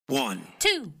1,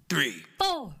 2, 3,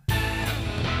 4.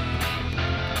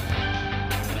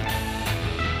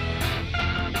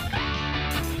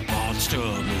 Monster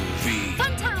movie.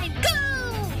 Fun time, go!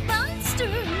 Monster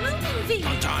movie.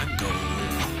 Fun time, go.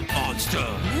 Monster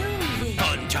Movie.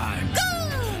 Fun time. Go!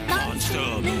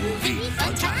 Monster movie.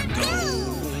 Fun time, go.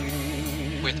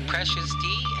 With Precious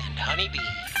D and Honeybee.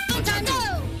 Fun time,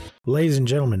 go! Ladies and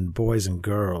gentlemen, boys and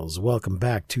girls, welcome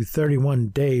back to 31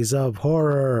 Days of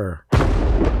Horror.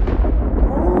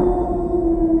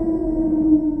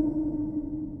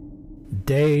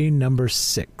 Day number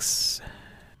 6.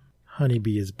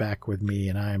 Honeybee is back with me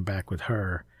and I am back with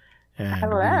her. And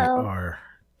Hello. we are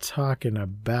talking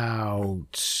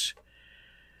about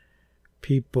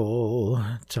people.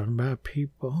 Talking about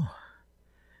people.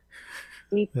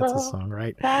 That's a song,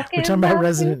 right? We're talking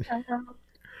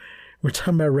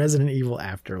about Resident Evil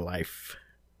Afterlife.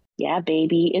 Yeah,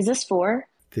 baby. Is this 4?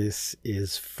 This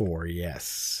is 4,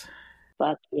 yes.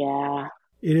 Fuck yeah.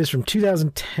 It is from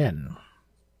 2010.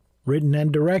 Written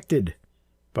and directed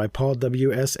by Paul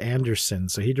W.S. Anderson.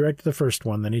 So he directed the first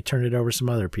one, then he turned it over to some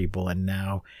other people, and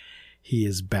now he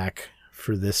is back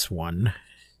for this one.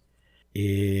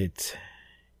 It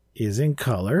is in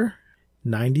color,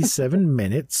 97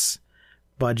 minutes.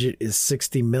 Budget is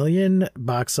 $60 million.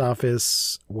 Box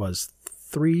office was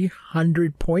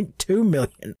 $300.2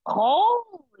 million.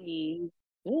 Holy.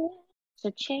 It's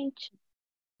a change.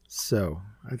 So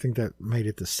I think that made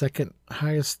it the second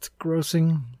highest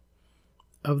grossing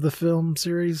of the film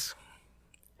series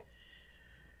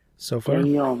so far.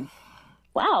 Damn.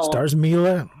 Wow. It stars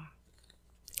Mila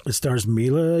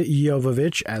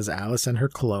Jovovich as Alice and her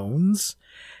clones.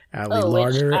 Ali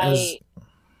Larder as...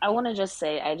 I want to just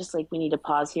say, we need to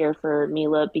pause here for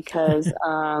Mila because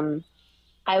I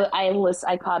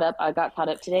got caught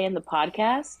up today in the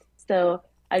podcast. So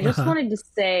I just wanted to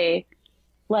say,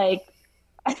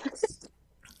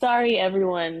 sorry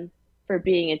everyone for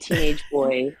being a teenage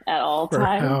boy at all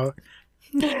times.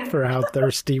 For how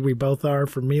thirsty we both are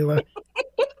for Mila.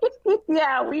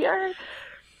 Yeah, we are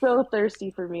so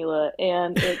thirsty for Mila,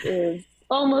 and it's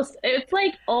almost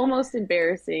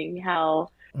embarrassing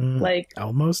how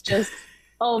almost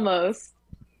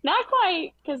not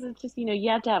quite, because it's just, you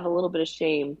have to have a little bit of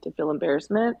shame to feel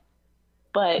embarrassment,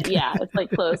 but yeah, it's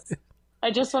close.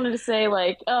 I just wanted to say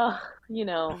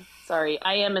sorry,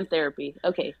 I am in therapy.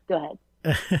 Okay, go ahead.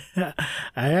 I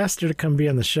asked her to come be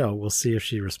on the show. We'll see if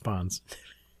she responds.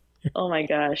 Oh my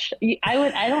gosh. I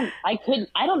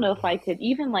don't know if I could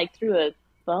even through a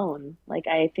phone.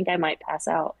 I think I might pass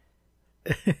out.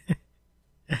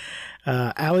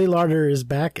 Ali Larder is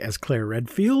back as Claire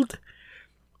Redfield.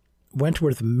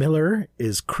 Wentworth Miller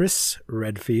is Chris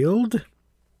Redfield.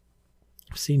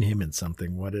 I've seen him in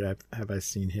something. What have I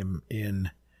seen him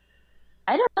in?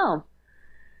 I don't know.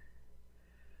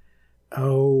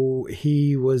 Oh,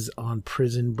 he was on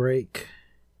Prison Break.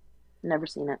 Never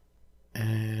seen it.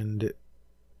 And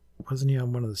wasn't he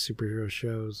on one of the superhero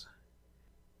shows?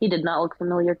 He did not look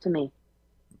familiar to me.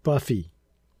 Buffy.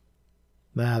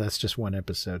 Nah, that's just one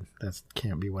episode. That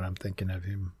can't be what I'm thinking of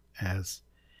him as.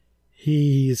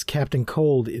 He's Captain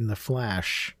Cold in The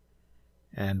Flash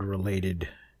and related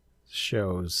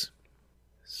shows.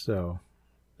 So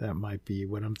that might be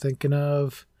what I'm thinking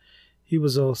of. He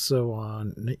was also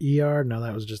on ER. No,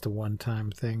 that was just a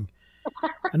one-time thing.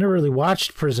 I never really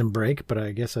watched Prison Break, but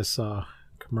I guess I saw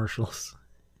commercials.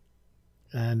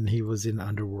 And he was in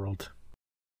Underworld.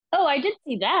 Oh, I did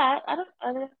see that. I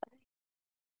don't.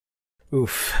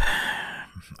 Oof.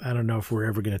 I don't know if we're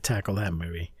ever going to tackle that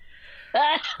movie.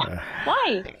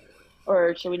 Why?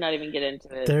 Or should we not even get into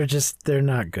it? They're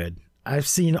not good. I've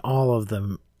seen all of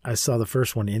them. I saw the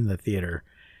first one in the theater.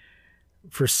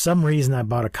 For some reason, I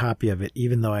bought a copy of it,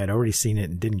 even though I had already seen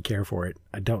it and didn't care for it.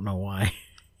 I don't know why.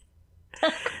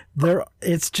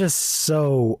 It's just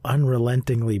so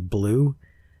unrelentingly blue.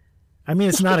 I mean,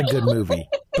 it's not a good movie,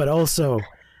 but also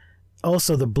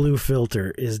the blue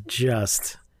filter is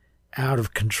just out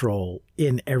of control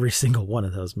in every single one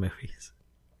of those movies.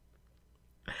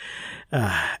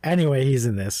 Anyway, he's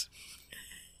in this.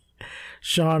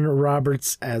 Sean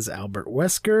Roberts as Albert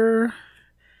Wesker.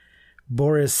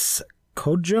 Boris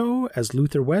Kodjoe as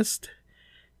Luther West.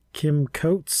 Kim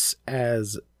Coates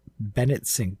as Bennett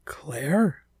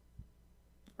Sinclair.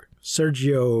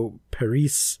 Sergio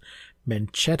Paris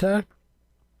Mencheta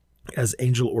as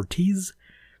Angel Ortiz.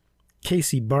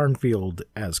 Casey Barnfield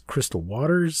as Crystal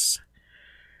Waters.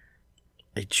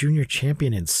 A junior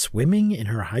champion in swimming in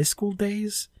her high school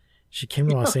days. She came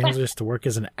to Los Angeles to work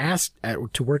as an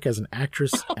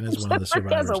actress and as one of the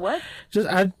survivors. As a what?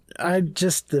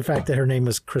 Just the fact that her name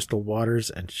was Crystal Waters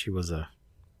and she was a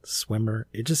Swimmer.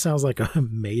 It just sounds like a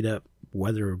made-up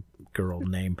weather girl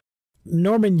name.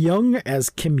 Norman Young as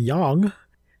Kim Yong.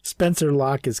 Spencer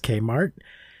Locke as Kmart.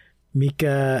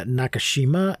 Mika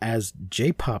Nakashima as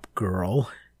J-Pop Girl.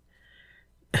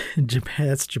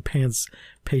 That's Japan's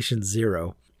Patient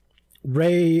Zero.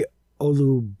 Ray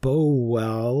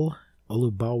Olubowale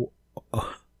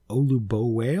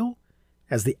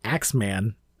as the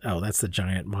Axeman. Oh, that's the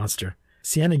giant monster.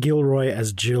 Sienna Gilroy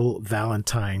as Jill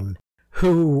Valentine,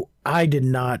 who I did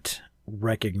not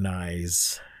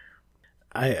recognize.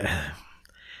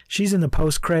 She's in the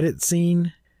post-credit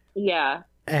scene. Yeah.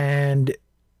 And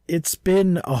it's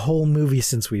been a whole movie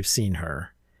since we've seen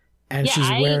her. And she's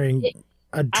wearing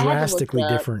a drastically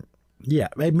different... Yeah,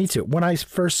 me too. When I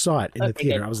first saw it in the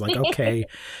theater, I was like, okay,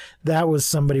 that was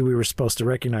somebody we were supposed to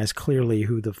recognize clearly.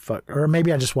 Who the fuck? Or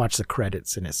maybe I just watched the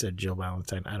credits and it said Jill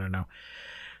Valentine. I don't know.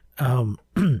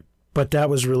 But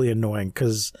that was really annoying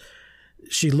because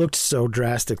she looked so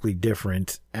drastically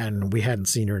different and we hadn't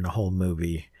seen her in a whole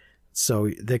movie. So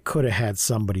they could have had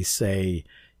somebody say,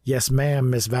 yes,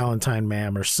 ma'am, Miss Valentine,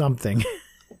 ma'am, or something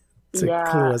to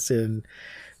clue us in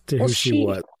to who she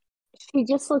was. She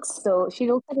just she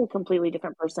looks like a completely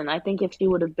different person. I think if she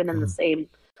would have been in the same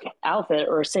outfit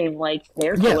or same like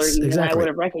hair color, I would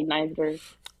have recognized her.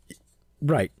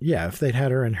 Right. Yeah. If they'd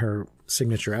had her in her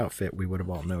signature outfit, we would have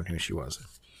all known who she was.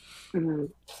 Mm-hmm.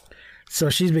 So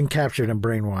she's been captured and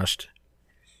brainwashed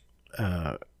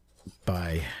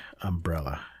by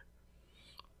Umbrella.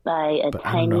 By a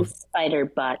tiny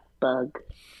spider bug.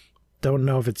 Don't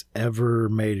know if it's ever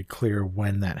made clear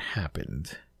when that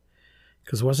happened.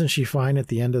 Because wasn't she fine at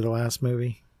the end of the last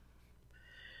movie?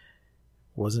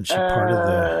 Wasn't she part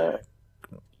of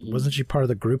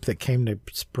the group that came to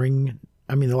Spring?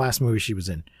 I mean, the last movie she was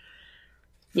in.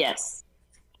 Yes.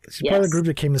 She's part of the group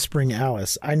that came to Spring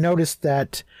Alice. I noticed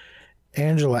that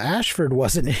Angela Ashford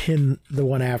wasn't in the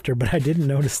one after, but I didn't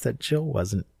notice that Jill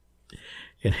wasn't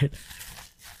in it.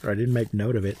 Or I didn't make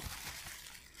note of it.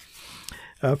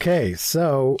 Okay,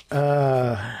 so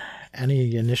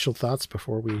any initial thoughts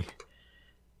before we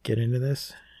get into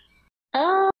this?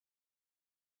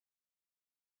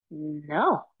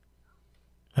 No.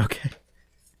 Okay.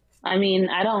 I mean,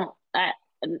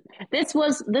 this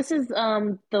is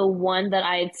the one that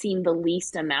I had seen the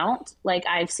least amount. Like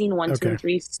I've seen 1, 2, and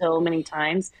 3 so many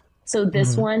times. So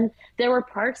this one, there were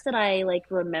parts that I like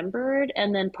remembered,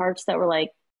 and then parts that were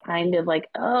like kind of like,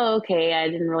 oh, okay, I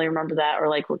didn't really remember that, or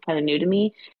like were kind of new to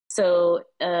me. So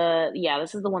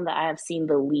this is the one that I have seen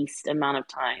the least amount of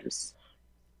times.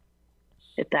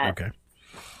 If that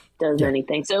does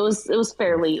anything. So it was a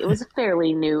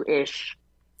fairly new-ish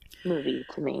movie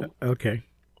to me. Okay.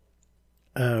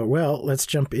 Well, let's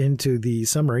jump into the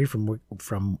summary from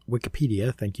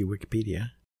Wikipedia. Thank you,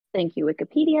 Wikipedia. Thank you,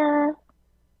 Wikipedia.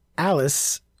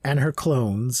 Alice and her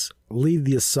clones lead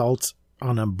the assault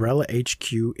on Umbrella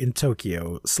HQ in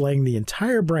Tokyo, slaying the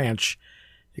entire branch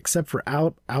except for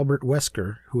Albert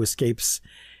Wesker, who escapes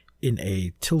in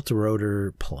a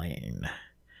tilt-a-rotor plane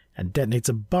and detonates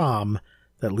a bomb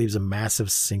that leaves a massive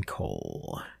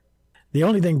sinkhole. The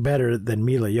only thing better than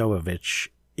Mila Jovovich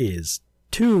is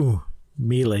 2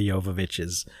 Mila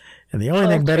Jovoviches. And the only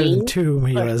thing better than 2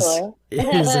 Milas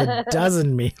is a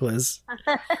dozen Milas.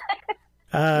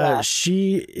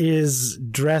 She is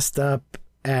dressed up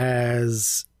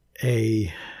as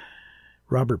a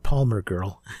Robert Palmer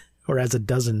girl, or as a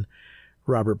dozen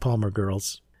Robert Palmer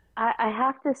girls. I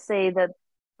have to say that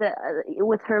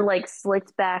with her like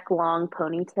slicked back long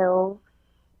ponytail,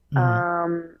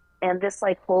 and this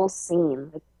like whole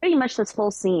scene, like, pretty much this whole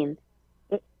scene,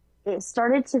 it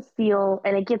started to feel,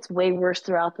 and it gets way worse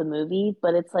throughout the movie,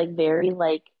 but it's like very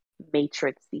like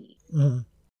Matrix-y.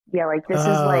 Yeah, like this is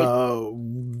like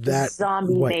that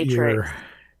zombie Matrix.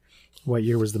 What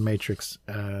year was the Matrix?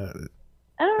 I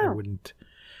don't know.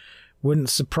 Wouldn't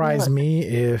surprise me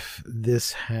if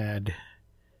that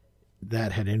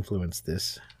had influenced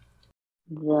this.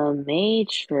 The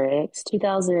Matrix,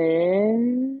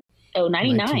 99.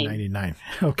 1999.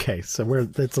 Okay, so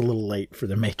that's a little late for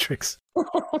the Matrix.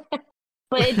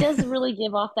 But it does really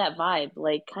give off that vibe,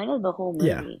 like kind of the whole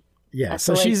movie. Yeah.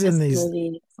 So she's in these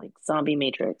movie, it's like zombie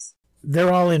Matrix.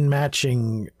 They're all in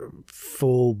matching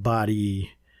full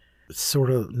body, sort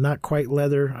of not quite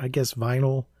leather, I guess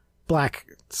vinyl, black,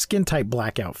 skin tight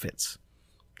black outfits,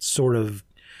 sort of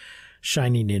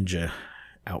shiny ninja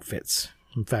outfits.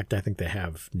 In fact, I think they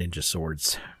have ninja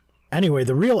swords. Anyway,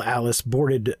 the real Alice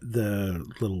boarded the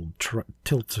little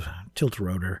tilt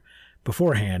rotor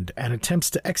beforehand and attempts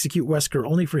to execute Wesker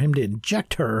only for him to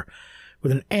inject her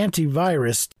with an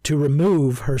antivirus to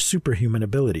remove her superhuman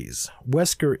abilities.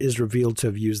 Wesker is revealed to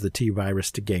have used the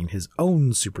T-virus to gain his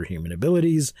own superhuman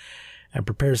abilities and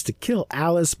prepares to kill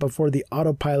Alice before the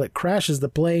autopilot crashes the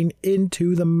plane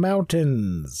into the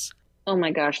mountains. Oh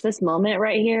my gosh, this moment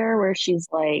right here where she's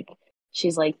like,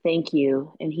 thank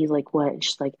you. And he's like, what? And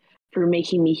she's like, for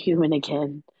making me human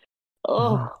again.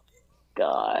 Oh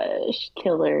gosh,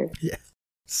 killer. Yeah.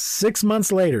 6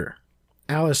 months later,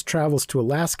 Alice travels to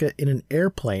Alaska in an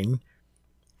airplane,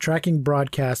 tracking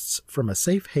broadcasts from a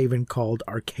safe haven called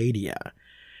Arcadia.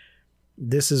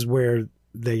 This is where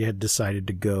they had decided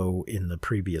to go in the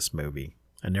previous movie,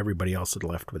 and everybody else had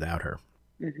left without her.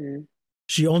 Mm-hmm.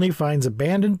 She only finds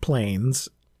abandoned planes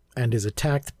and is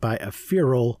attacked by a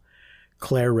feral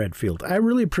Claire Redfield. I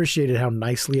really appreciated how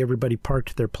nicely everybody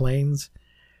parked their planes.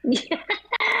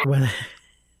 When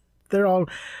they're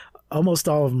almost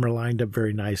all of them are lined up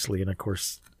very nicely, and of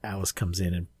course Alice comes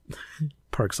in and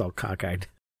parks all cockeyed.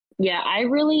 Yeah, I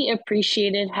really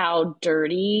appreciated how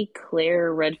dirty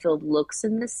Claire Redfield looks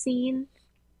in this scene.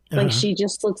 Like, she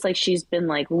just looks like she's been,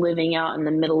 like, living out in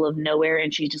the middle of nowhere,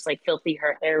 and she's just, like, filthy.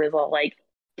 Her hair is all, like,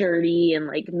 dirty and,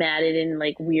 like, matted and,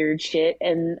 like, weird shit.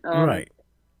 And right.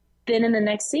 Then in the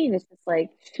next scene, it's just like,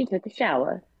 she took a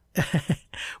shower.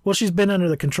 Well, she's been under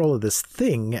the control of this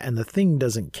thing, and the thing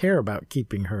doesn't care about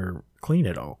keeping her clean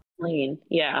at all. Clean,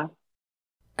 yeah.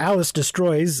 Alice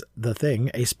destroys the thing,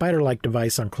 a spider-like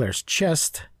device on Claire's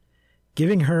chest,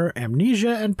 giving her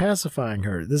amnesia and pacifying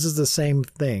her. This is the same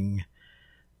thing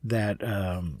that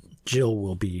Jill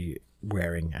will be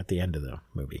wearing at the end of the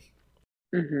movie.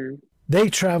 Mm-hmm. They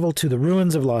travel to the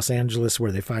ruins of Los Angeles,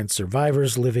 where they find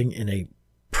survivors living in a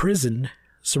prison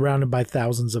surrounded by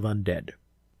thousands of undead.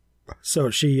 So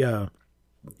she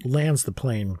lands the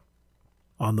plane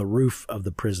on the roof of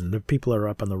the prison. The people are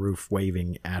up on the roof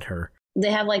waving at her.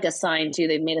 They have like a sign too.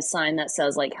 They've made a sign that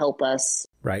says like, help us.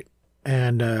 Right.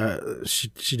 And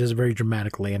she does a very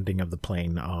dramatic landing of the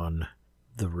plane on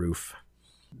the roof.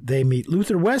 They meet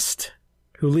Luther West,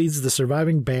 who leads the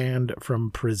surviving band from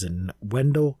the prison.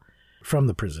 Wendell,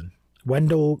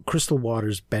 Crystal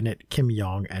Waters, Bennett, Kim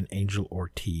Yong, and Angel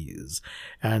Ortiz.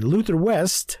 And Luther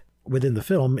West, within the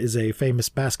film, is a famous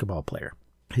basketball player.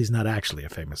 He's not actually a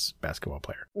famous basketball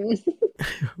player,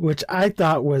 which I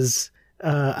thought was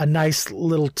a nice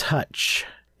little touch.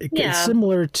 It's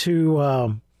similar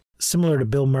to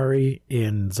Bill Murray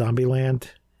in Zombieland.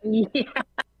 Yeah.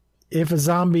 If a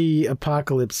zombie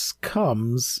apocalypse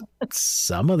comes,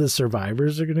 some of the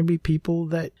survivors are going to be people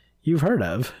that you've heard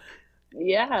of.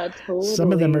 Yeah, totally.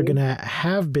 Some of them are going to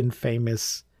have been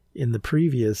famous in the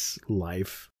previous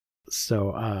life.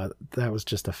 So that was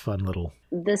just a fun little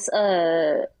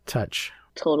touch.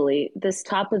 Totally. This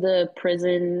top of the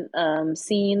prison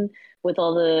scene with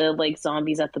all the like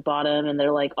zombies at the bottom and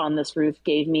they're like on this roof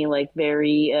gave me like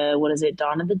very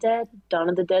Dawn of the Dead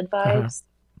vibes.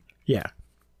 Yeah.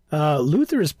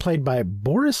 Luther is played by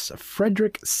Boris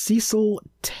Frederick Cecil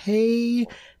Te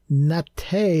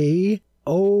Nate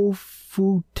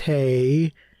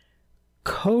Ofute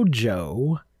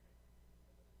Kojo,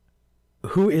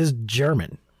 who is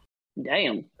German.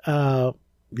 Damn.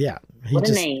 Yeah. What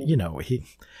a name. You know,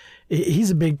 he's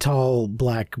a big, tall,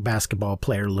 black basketball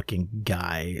player looking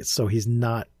guy. So he's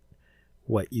not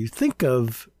what you think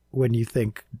of when you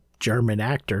think German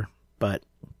actor, but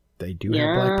they do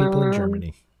have black people in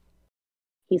Germany.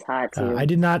 He's hot too. I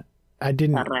didn't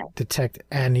detect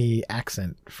any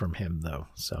accent from him though.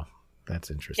 So that's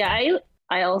interesting. Yeah.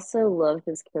 I also love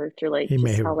his character. Like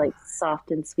how like soft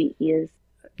and sweet he is.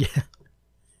 Yeah.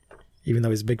 Even though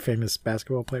he's a big famous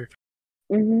basketball player.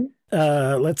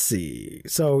 Mm-hmm. Let's see.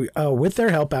 So with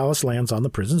their help, Alice lands on the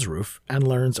prison's roof and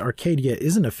learns Arcadia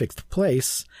isn't a fixed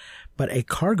place, but a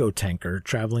cargo tanker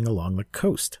traveling along the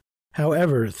coast.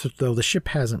 However, though the ship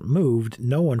hasn't moved,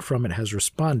 no one from it has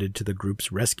responded to the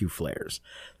group's rescue flares.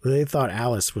 They thought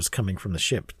Alice was coming from the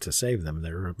ship to save them.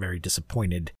 They were very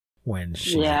disappointed when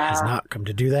she has not come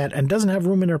to do that and doesn't have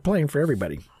room in her plane for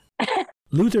everybody.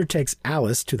 Luther takes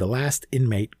Alice to the last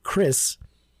inmate, Chris,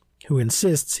 who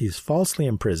insists he's falsely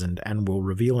imprisoned and will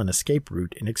reveal an escape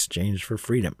route in exchange for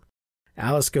freedom.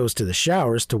 Alice goes to the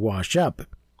showers to wash up,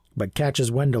 but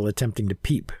catches Wendell attempting to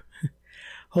peep.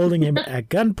 Holding him at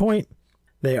gunpoint,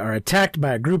 they are attacked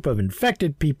by a group of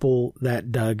infected people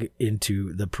that dug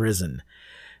into the prison.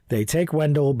 They take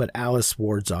Wendell, but Alice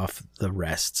wards off the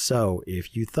rest. So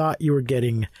if you thought you were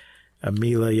getting a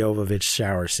Mila Jovovich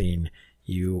shower scene,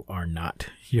 you are not.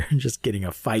 You're just getting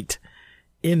a fight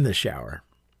in the shower.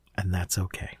 And that's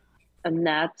okay. And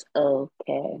that's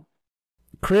okay.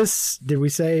 Chris, did we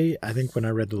say, I think when I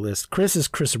read the list, Chris is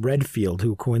Chris Redfield,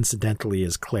 who coincidentally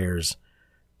is Claire's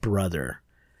brother.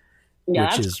 Yeah,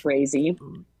 which that's is crazy.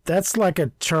 That's like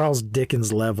a Charles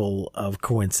Dickens level of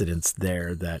coincidence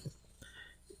there that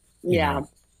Yeah,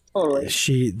 totally.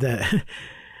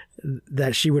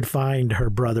 that she would find her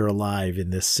brother alive in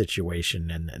this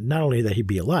situation, and not only that he'd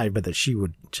be alive, but that she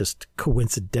would just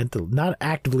coincidental, not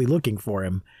actively looking for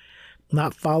him,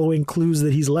 not following clues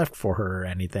that he's left for her or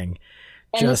anything.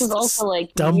 And just this is also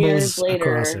like stumbles years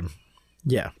later. Across him.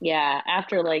 Yeah. Yeah,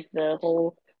 after like the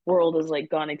whole world has like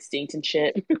gone extinct and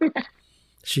shit.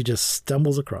 She just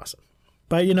stumbles across him.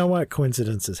 But you know what?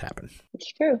 Coincidences happen.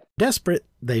 It's true. Desperate,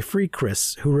 they free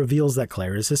Chris, who reveals that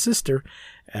Claire is his sister.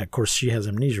 Of course, she has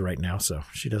amnesia right now, so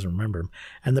she doesn't remember him.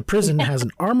 And the prison has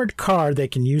an armored car they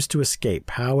can use to escape.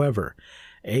 However,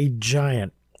 a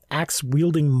giant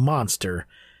axe-wielding monster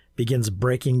begins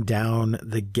breaking down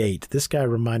the gate. This guy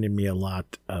reminded me a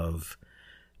lot of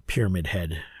Pyramid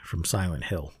Head from Silent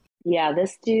Hill. Yeah,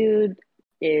 this dude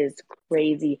is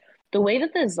crazy. The way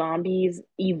that the zombies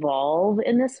evolve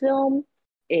in this film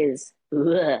is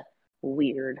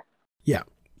weird. Yeah.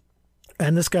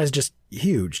 And this guy's just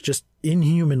huge, just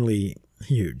inhumanly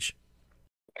huge.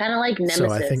 Kind of like Nemesis, so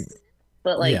I think,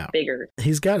 but like bigger.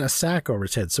 He's got a sack over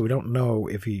his head, so we don't know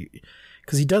if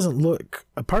because he doesn't look,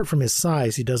 apart from his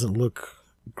size, he doesn't look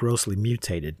grossly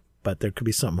mutated, but there could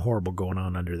be something horrible going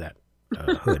on under that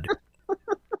hood.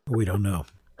 We don't know.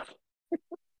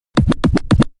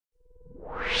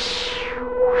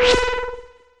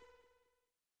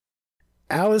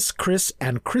 Alice, Chris,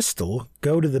 and Crystal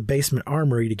go to the basement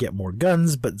armory to get more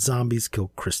guns, but zombies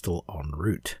kill Crystal en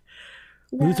route.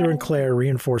 No. Luther and Claire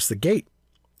reinforce the gate.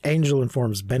 Angel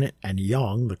informs Bennett and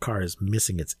Young the car is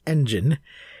missing its engine,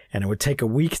 and it would take a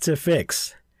week to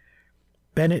fix.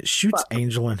 Bennett shoots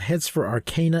Angel and heads for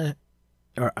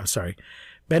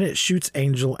Bennett shoots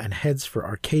Angel and heads for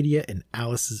Arcadia in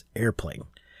Alice's airplane.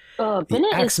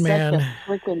 Bennett is such a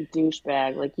freaking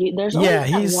douchebag. Like, there's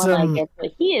only he's one I get,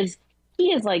 but he is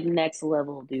like next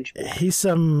level douchebag. He's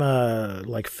some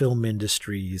like film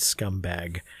industry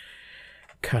scumbag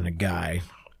kind of guy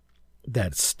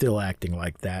that's still acting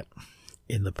like that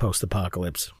in the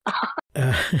post-apocalypse.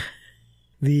 And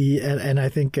I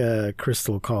think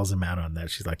Crystal calls him out on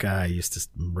that. She's like, I used to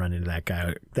run into that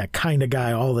guy, that kind of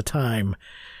guy all the time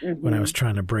when I was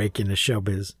trying to break into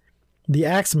showbiz. The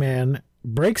Axeman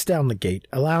breaks down the gate,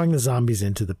 allowing the zombies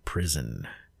into the prison.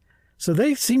 So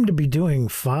they seem to be doing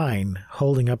fine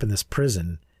holding up in this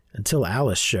prison until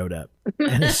Alice showed up.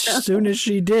 And as soon as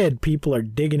she did, people are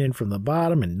digging in from the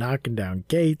bottom and knocking down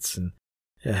gates. And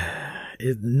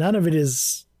none of it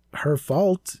is her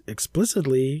fault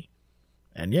explicitly.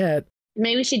 And yet...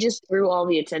 maybe she just drew all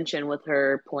the attention with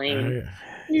her plane.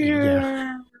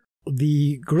 Yeah.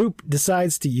 The group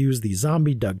decides to use the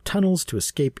zombie-dug tunnels to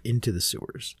escape into the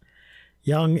sewers.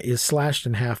 Young is slashed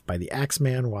in half by the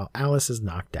Axeman while Alice is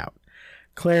knocked out.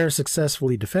 Claire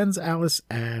successfully defends Alice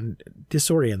and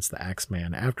disorients the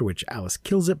Axeman, after which Alice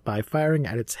kills it by firing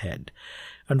at its head.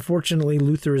 Unfortunately,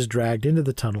 Luther is dragged into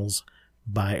the tunnels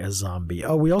by a zombie.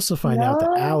 Oh, we also find out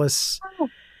that Alice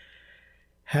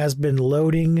has been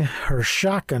loading her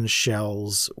shotgun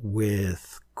shells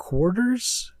with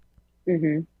quarters.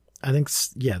 Mm-hmm. I think,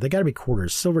 they got to be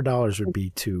quarters. Silver dollars would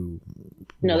be too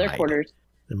No, wide. they're quarters.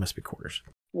 They must be quarters.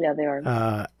 Yeah, they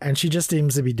are. And she just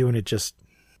seems to be doing it just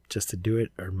to do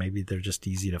it, or maybe they're just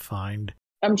easy to find.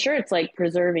 I'm sure it's like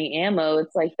preserving ammo.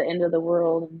 It's like the end of the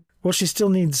world. Well, she still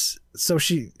needs... So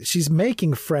she's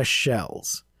making fresh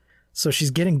shells. So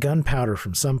she's getting gunpowder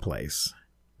from someplace,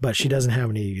 but she doesn't have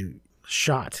any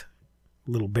shot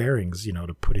little bearings,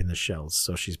 to put in the shells.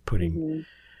 So she's putting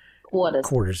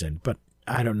quarters in. But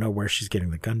I don't know where she's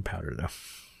getting the gunpowder, though.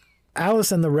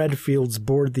 Alice and the Redfields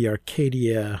board the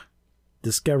Arcadia,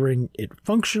 discovering it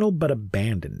functional but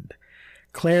abandoned.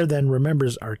 Claire then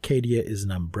remembers Arcadia is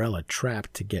an umbrella trap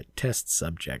to get test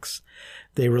subjects.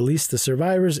 They release the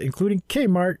survivors, including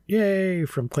Kmart, yay,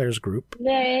 from Claire's group.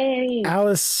 Yay!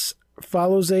 Alice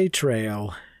follows a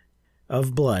trail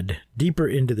of blood deeper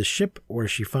into the ship where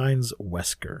she finds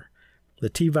Wesker. The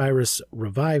T-Virus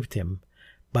revived him,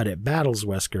 but it battles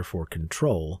Wesker for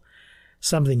control,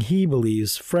 something he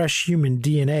believes fresh human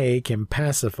DNA can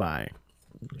pacify.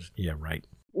 Yeah, right.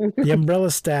 The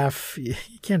Umbrella staff, you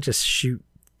can't just shoot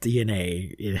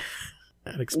DNA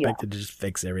and expect it to just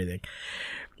fix everything.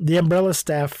 The Umbrella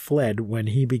staff fled when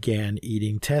he began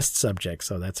eating test subjects,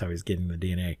 so that's how he's getting the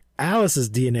DNA. Alice's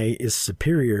DNA is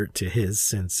superior to his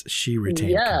since she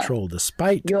retained control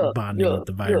despite bonding with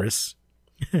the virus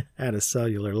at a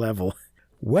cellular level.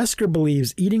 Wesker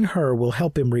believes eating her will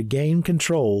help him regain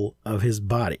control of his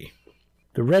body.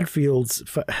 The Redfields,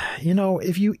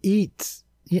 if you eat...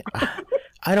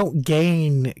 I don't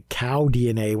gain cow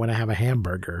DNA when I have a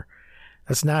hamburger.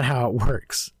 That's not how it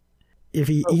works. If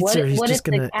he eats her, he's just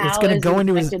gonna. It's gonna go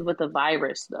into his. With a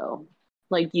virus, though,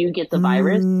 like you get the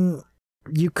virus.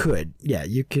 You could, yeah,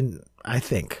 you can. I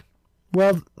think.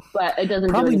 Well, but it doesn't.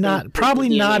 Probably do not. Probably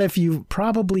not if you.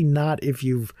 Probably not if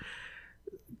you've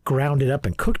ground it up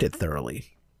and cooked it thoroughly.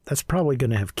 That's probably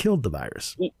going to have killed the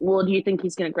virus. Well, do you think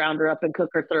he's going to ground her up and cook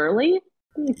her thoroughly?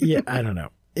 Yeah, I don't know.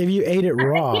 If you ate it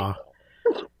raw,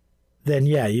 then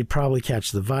yeah, you'd probably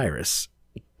catch the virus.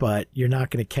 But you're not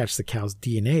going to catch the cow's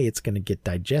DNA. It's going to get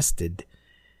digested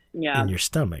in your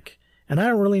stomach. And I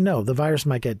don't really know. The virus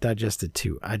might get digested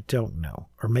too. I don't know.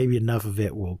 Or maybe enough of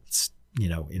it will,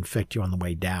 infect you on the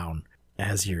way down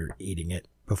as you're eating it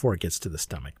before it gets to the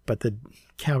stomach. But the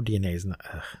cow DNA is not,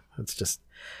 it's just,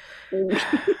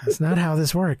 that's not how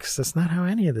this works. That's not how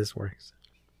any of this works.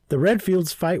 The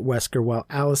Redfields fight Wesker while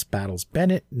Alice battles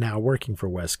Bennett, now working for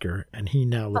Wesker, and he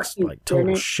now looks like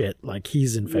total shit, like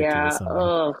he's infected with something.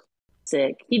 Oh,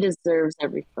 sick. He deserves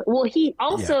every. Well, he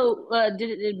also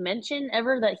did it mention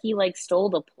ever that he stole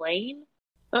the plane?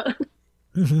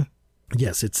 Mm-hmm.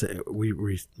 Yes, it's we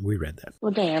read that.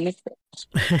 Well, damn it.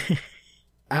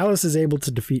 Alice is able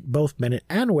to defeat both Bennett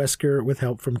and Wesker with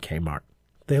help from Kmart.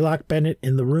 They lock Bennett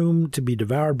in the room to be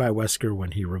devoured by Wesker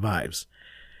when he revives.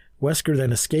 Wesker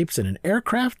then escapes in an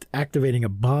aircraft, activating a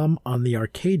bomb on the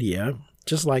Arcadia,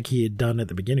 just like he had done at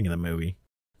the beginning of the movie.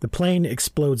 The plane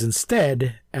explodes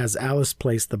instead, as Alice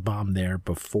placed the bomb there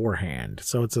beforehand.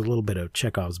 So it's a little bit of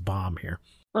Chekhov's bomb here.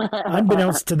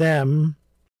 Unbeknownst to them,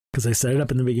 because I set it up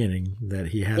in the beginning that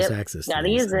he has access to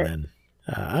these.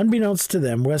 Unbeknownst to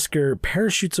them, Wesker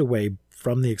parachutes away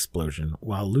from the explosion,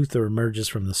 while Luther emerges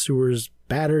from the sewers,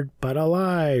 battered but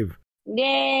alive.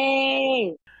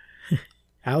 Yay!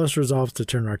 Alice resolves to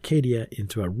turn Arcadia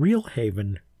into a real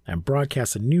haven and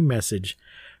broadcasts a new message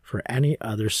for any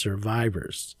other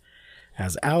survivors.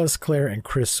 As Alice, Claire, and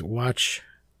Chris watch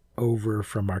over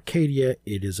from Arcadia,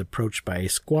 it is approached by a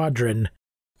squadron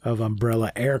of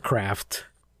Umbrella aircraft.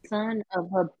 Son of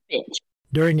a bitch.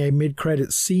 During a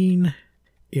mid-credit scene,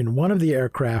 in one of the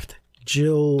aircraft,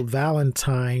 Jill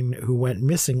Valentine, who went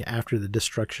missing after the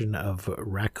destruction of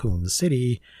Raccoon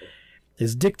City,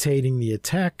 is dictating the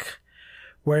attack,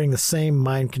 wearing the same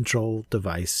mind control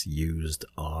device used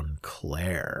on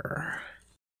Claire.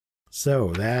 So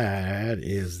that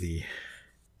is the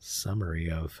summary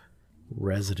of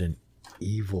Resident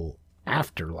Evil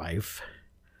Afterlife.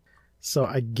 So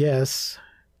I guess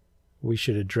we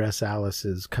should address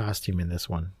Alice's costume in this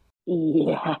one.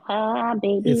 Yeah,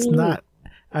 baby. It's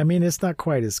not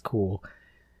quite as cool.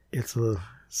 It's a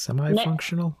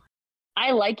semi-functional.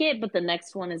 I like it, but the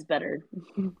next one is better.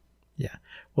 Yeah.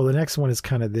 Well, the next one is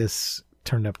kind of this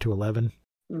turned up to 11.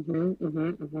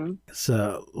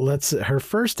 So her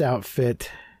first outfit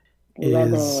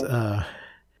is the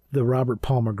Robert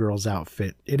Palmer girl's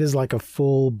outfit. It is like a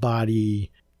full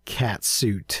body cat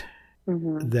suit.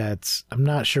 That's, I'm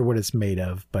not sure what it's made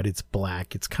of, but it's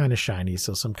black. It's kind of shiny,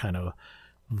 so some kind of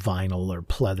vinyl or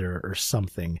pleather or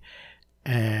something.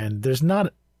 And there's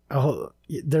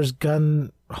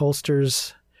gun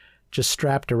holsters just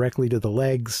strapped directly to the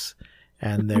legs,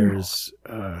 and there's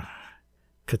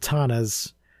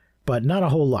katanas, but not a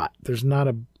whole lot. There's not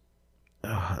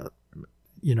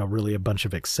really a bunch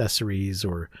of accessories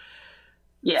or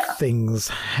things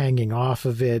hanging off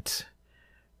of it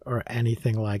or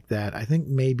anything like that. I think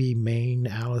maybe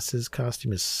Alice's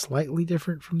costume is slightly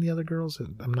different from the other girls.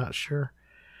 I'm not sure.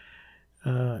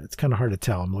 It's kind of hard to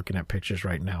tell. I'm looking at pictures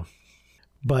right now.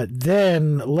 But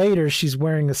then later she's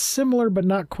wearing a similar but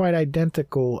not quite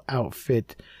identical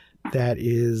outfit that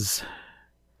is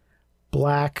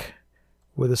black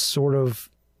with a sort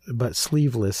of, but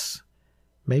sleeveless.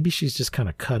 Maybe she's just kind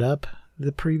of cut up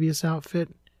the previous outfit.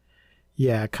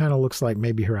 Yeah, it kind of looks like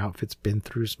maybe her outfit's been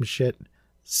through some shit.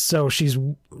 So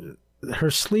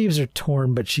her sleeves are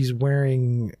torn, but she's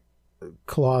wearing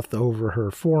cloth over her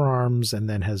forearms and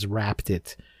then has wrapped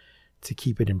it to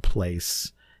keep it in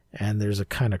place. And there's a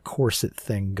kind of corset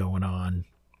thing going on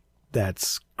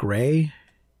that's gray.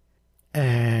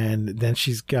 And then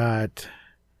she's got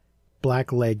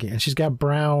black leggings, and she's got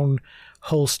brown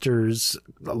holsters,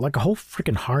 like a whole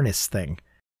freaking harness thing.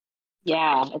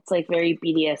 Yeah, it's like very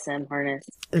BDSM harness.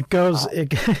 It goes, it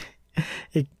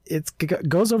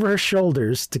goes over her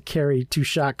shoulders to carry 2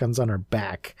 shotguns on her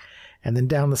back, and then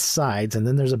down the sides, and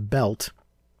then there's a belt,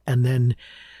 and then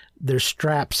there's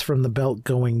straps from the belt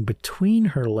going between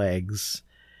her legs,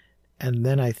 and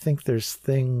then I think there's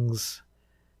things.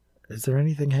 Is there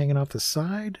anything hanging off the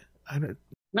side? I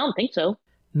don't think so.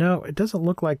 No, it doesn't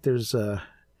look like there's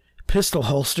pistol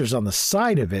holsters on the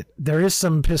side of it. There is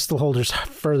some pistol holders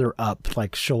further up,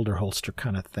 like shoulder holster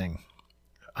kind of thing,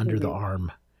 under the arm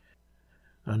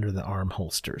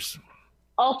holsters.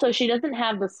 Also, she doesn't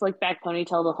have the slick back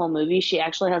ponytail the whole movie. She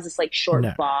actually has this like short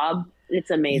bob. It's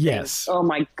amazing. Yes. Oh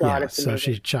my God, it's amazing.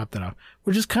 So she chopped it off,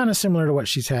 which is kind of similar to what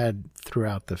she's had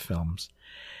throughout the films.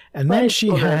 And then she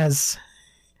has,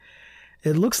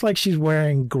 it looks like she's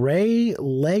wearing gray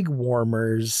leg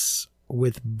warmers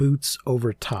with boots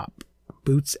over top,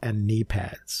 boots and knee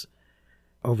pads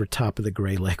over top of the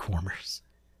gray leg warmers.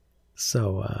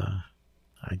 So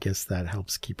I guess that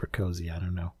helps keep her cozy. I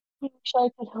don't know. I wish I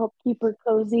could help keep her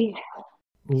cozy.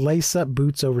 Lace up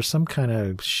boots over some kind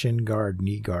of shin guard,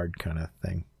 knee guard kind of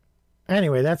thing.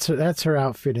 Anyway, that's her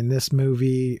outfit in this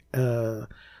movie.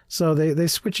 So they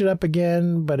switch it up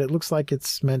again, but it looks like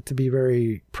it's meant to be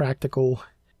very practical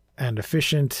and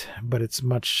efficient, but it's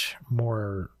much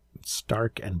more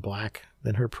stark and black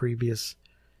than her previous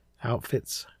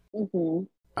outfits. Mm-hmm.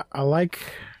 I like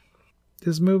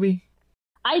this movie.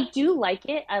 I do like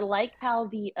it. I like how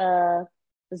the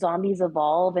zombies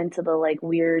evolve into the like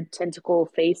weird tentacle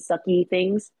face sucky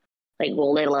things, like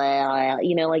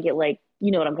you know, like it, like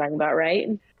you know what I'm talking about, right?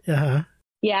 Uh-huh.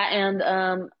 Yeah,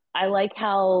 and I like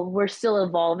how we're still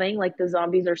evolving. Like the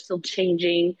zombies are still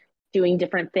changing, doing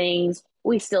different things.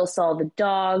 We still saw the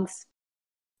dogs,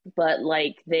 but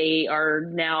like they are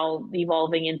now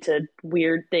evolving into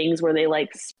weird things where they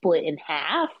like split in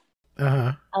half.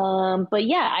 Uh-huh. But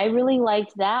yeah, I really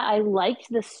liked that. I liked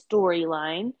the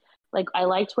storyline. Like I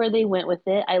liked where they went with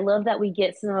it. I love that we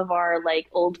get some of our like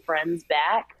old friends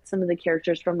back, some of the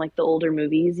characters from like the older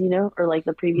movies, you know, or like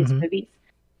the previous movies.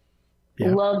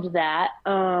 Yeah. Loved that.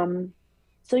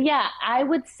 So yeah, I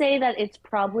would say that it's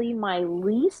probably my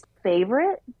least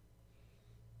favorite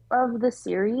of the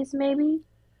series, maybe,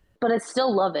 but I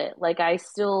still love it. Like I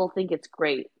still think it's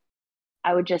great.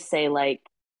 I would just say like,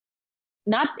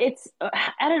 not it's.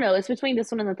 I don't know. It's between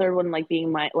this one and the third one, like being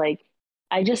my like.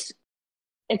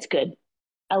 It's good.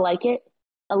 I like it.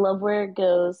 I love where it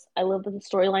goes. I love that the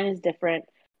storyline is different.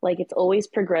 Like it's always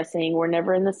progressing. We're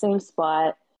never in the same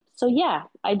spot. So yeah,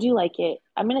 I do like it.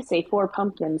 I'm going to say 4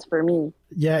 pumpkins for me.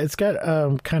 Yeah, it's got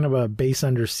kind of a base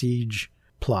under siege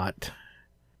plot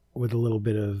with a little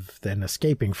bit of them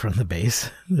escaping from the base.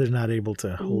 They're not able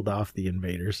to hold off the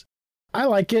invaders. I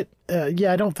like it.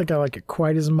 Yeah, I don't think I like it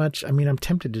quite as much. I mean, I'm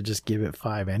tempted to just give it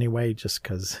 5 anyway, just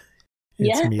because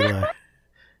it's Mila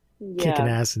kicking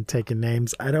ass and taking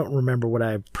names. I don't remember what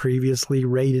I previously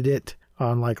rated it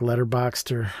on, like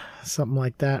Letterboxd or something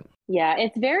like that. Yeah,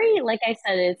 it's very, like I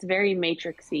said, it's very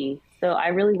Matrix-y. So I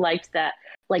really liked that,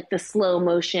 like the slow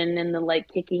motion and the like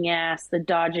kicking ass, the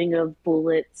dodging of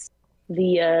bullets,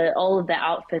 the all of the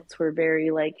outfits were very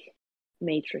like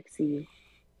Matrix-y.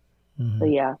 So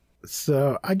yeah.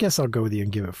 So I guess I'll go with you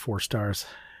and give it 4 stars.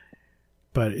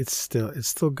 But it's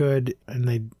still good, and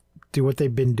they do what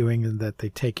they've been doing, and that they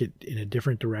take it in a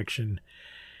different direction.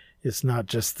 It's not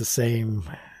just the same.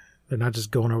 They're not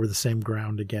just going over the same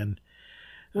ground again.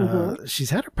 She's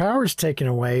had her powers taken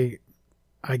away.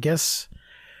 I guess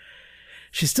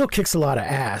she still kicks a lot of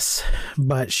ass,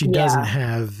 but she doesn't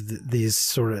have these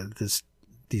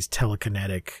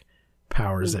telekinetic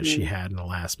powers that she had in the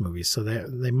last movie. So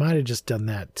they might have just done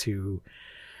that to,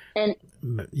 and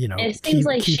you know, it keep, seems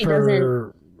like keep she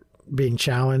her being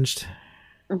challenged.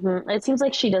 It seems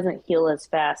like she doesn't heal as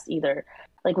fast either.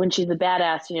 Like when she's a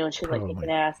badass, you know, and she's like kicking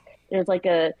ass. There's like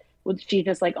she's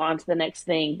just like on to the next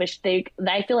thing. But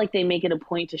I feel like they make it a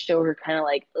point to show her kind of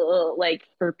like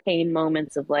her pain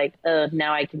moments of like,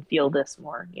 now I can feel this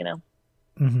more, you know?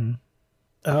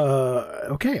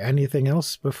 Okay. Anything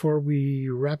else before we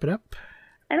wrap it up?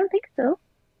 I don't think so.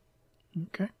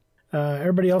 Okay.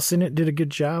 Everybody else in it did a good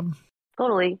job.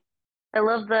 Totally. I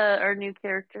love our new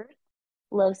characters.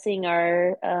 Love seeing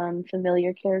our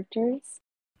familiar characters.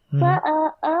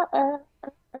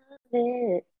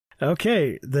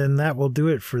 Okay, then that will do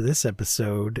it for this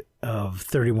episode of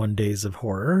 31 Days of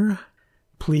Horror.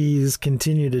 Please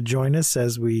continue to join us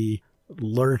as we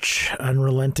lurch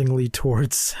unrelentingly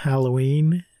towards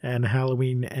Halloween, and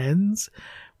Halloween ends.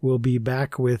 We'll be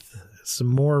back with some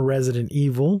more Resident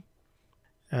Evil.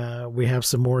 We have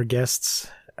some more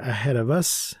guests ahead of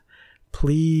us.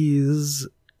 Please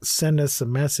send us a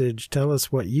message. Tell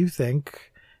us what you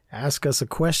think. Ask us a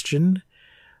question.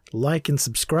 Like and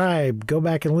subscribe. Go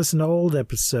back and listen to old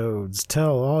episodes.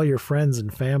 Tell all your friends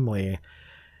and family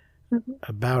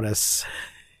about us.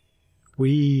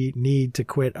 We need to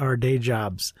quit our day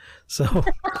jobs. So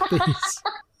please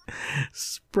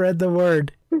spread the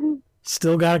word.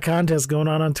 Still got a contest going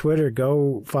on Twitter.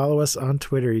 Go follow us on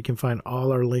Twitter. You can find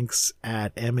all our links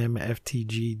at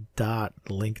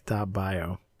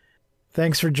mmftg.link.bio.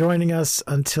 Thanks for joining us.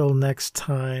 Until next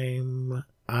time,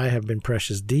 I have been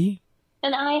Precious D.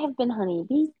 And I have been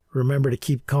Honeybee. Remember to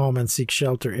keep calm and seek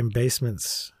shelter in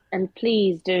basements. And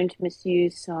please don't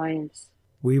misuse science.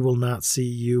 We will not see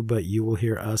you, but you will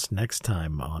hear us next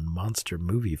time on Monster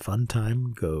Movie Fun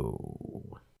Time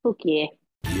Go. Okay.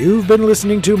 You've been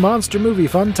listening to Monster Movie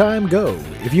Fun Time Go.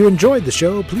 If you enjoyed the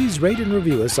show, please rate and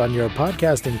review us on your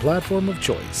podcasting platform of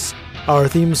choice. Our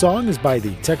theme song is by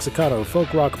the Texacato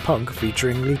Folk Rock Punk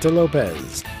featuring Lita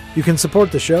Lopez. You can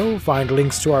support the show, find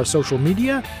links to our social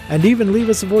media, and even leave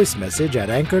us a voice message at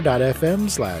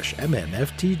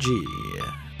anchor.fm/mmftg.